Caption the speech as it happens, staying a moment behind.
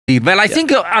Well, I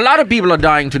think a lot of people are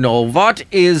dying to know, what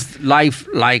is life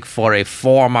like for a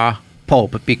former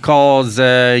pope? Because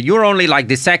you're only like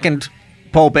the second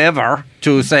pope ever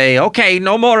to say, okay,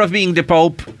 no more of being the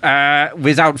pope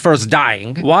without first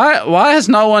dying. Why has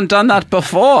no one done that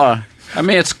before? I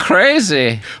mean, it's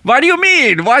crazy. What do you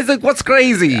mean? What's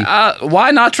crazy?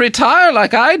 Why not retire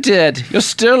like I did? You're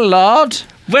still loved.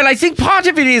 Well, I think part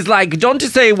of it is like, don't you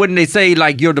say when they say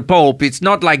like you're the Pope, it's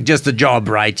not like just a job,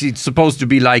 right? It's supposed to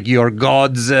be like your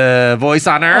God's voice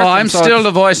on earth. Oh, I'm still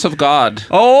the voice of God.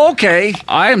 Oh, okay.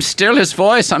 I am still his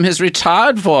voice. I'm his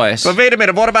retired voice. But wait a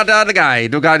minute, what about the other guy?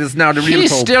 The guy that's now the real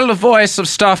He's Pope? still the voice of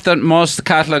stuff that most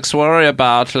Catholics worry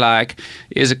about, like,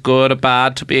 is it good or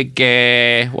bad to be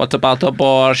gay? What about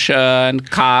abortion?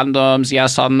 Condoms,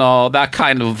 yes or no? That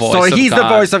kind of voice. So of he's God. the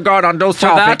voice of God on those For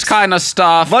topics? that kind of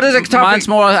stuff. What is it? Mine's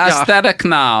more aesthetic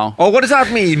now. Oh, what does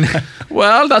that mean?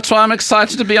 Well, that's why I'm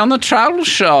excited to be on the travel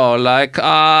show. Like,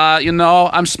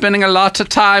 I'm spending a lot of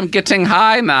time getting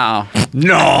high now.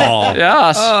 No.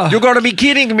 Yes. You're going to be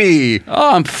kidding me.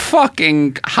 Oh, I'm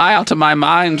fucking high out of my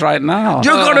mind right now.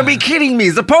 You're going to be kidding me.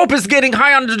 The Pope is getting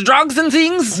high on the drugs and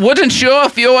things? Wouldn't you,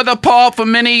 if you were the Pope for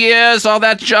many years, all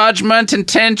that judgment and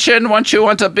tension, wouldn't you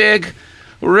want a big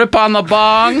rip on the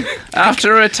bong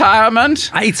after retirement?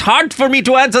 It's hard for me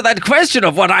to answer that question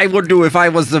of what I would do if I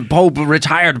was the Pope,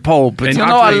 retired Pope. You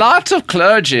know, a lot of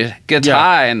clergy get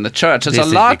high in the church. There's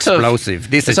There's a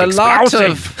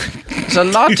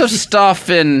lot of stuff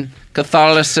in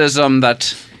Catholicism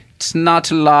that it's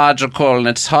not logical and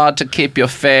it's hard to keep your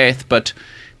faith, but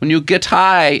when you get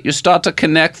high, you start to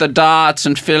connect the dots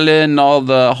and fill in all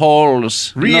the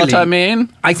holes. Really? You know what I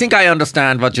mean? I think I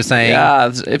understand what you're saying.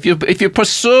 Yeah, if you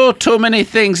pursue too many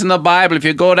things in the Bible, if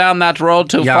you go down that road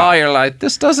too far, you're like,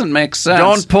 this doesn't make sense.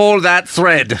 Don't pull that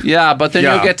thread. Yeah, but then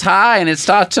you get high and it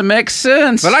starts to make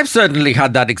sense. Well, I've certainly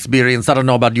had that experience. I don't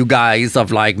know about you guys,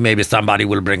 of like maybe somebody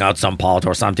will bring out some pot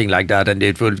or something like that and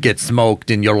it will get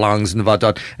smoked in your lungs and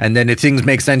whatnot. And then things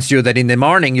make sense to you that in the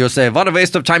morning you say, what a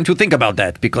waste of time to think about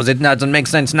that, because it doesn't make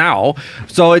sense now.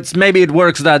 So maybe it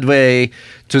works that way,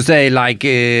 to say like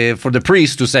for the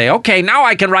priest to say, okay, now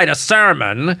I can write a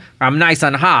sermon. I'm nice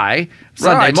and high.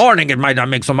 Sunday morning it might not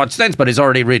make so much sense, but it's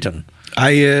already written.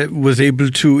 I was able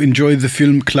to enjoy the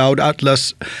film Cloud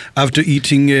Atlas after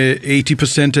eating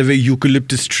 80% of a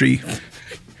eucalyptus tree.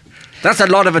 That's a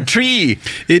lot of a tree.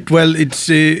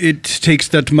 It takes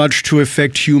that much to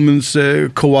affect humans.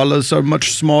 Koalas are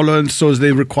much smaller, and so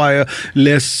they require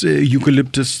less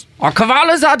eucalyptus. Are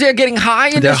koalas out there getting high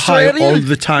in They're Australia? high all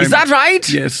the time. Is that right?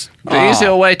 Yes. The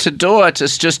easier way to do it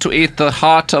is just to eat the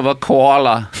heart of a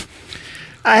koala.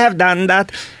 I have done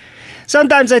that.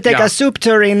 Sometimes I take a soup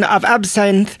tureen of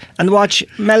absinthe and watch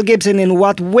Mel Gibson in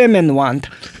What Women Want.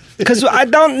 Because I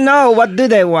don't know, what do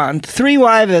they want? 3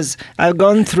 wives I've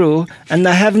gone through, and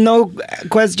I have no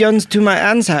questions to my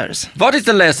answers. What is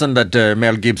the lesson that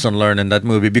Mel Gibson learned in that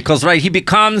movie? Because, he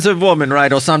becomes a woman,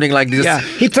 right, or something like this. Yeah,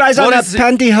 he tries on a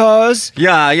pantyhose.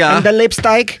 Yeah. And the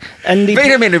lipstick. And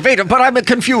wait a minute, but I'm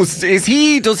confused. Does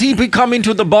he become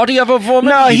into the body of a woman?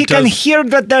 No, he can hear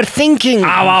what they're thinking.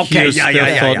 Oh, okay,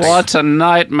 yeah. What a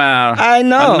nightmare. I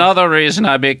know. Another reason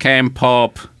I became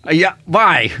Pope. Yeah,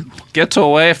 why? Get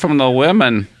away from the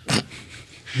women.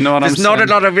 You know what There's I'm not saying?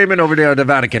 a lot of women over there at the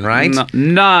Vatican, right?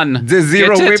 None. There's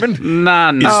zero women?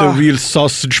 None. It's a real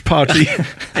sausage party.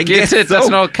 I Get it? So. That's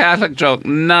no Catholic joke.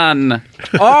 None.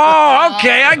 Oh,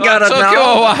 okay, I got it now. It took you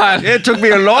a while. It took me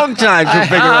a long time to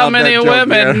figure out How many that joke women?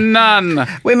 there. None.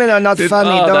 Women are not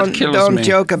funny. Don't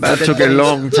joke about that it. Took a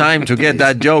long time to get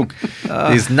that joke.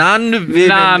 There's none women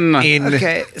None. in.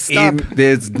 Okay, stop.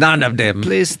 There's none of them.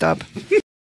 Please stop.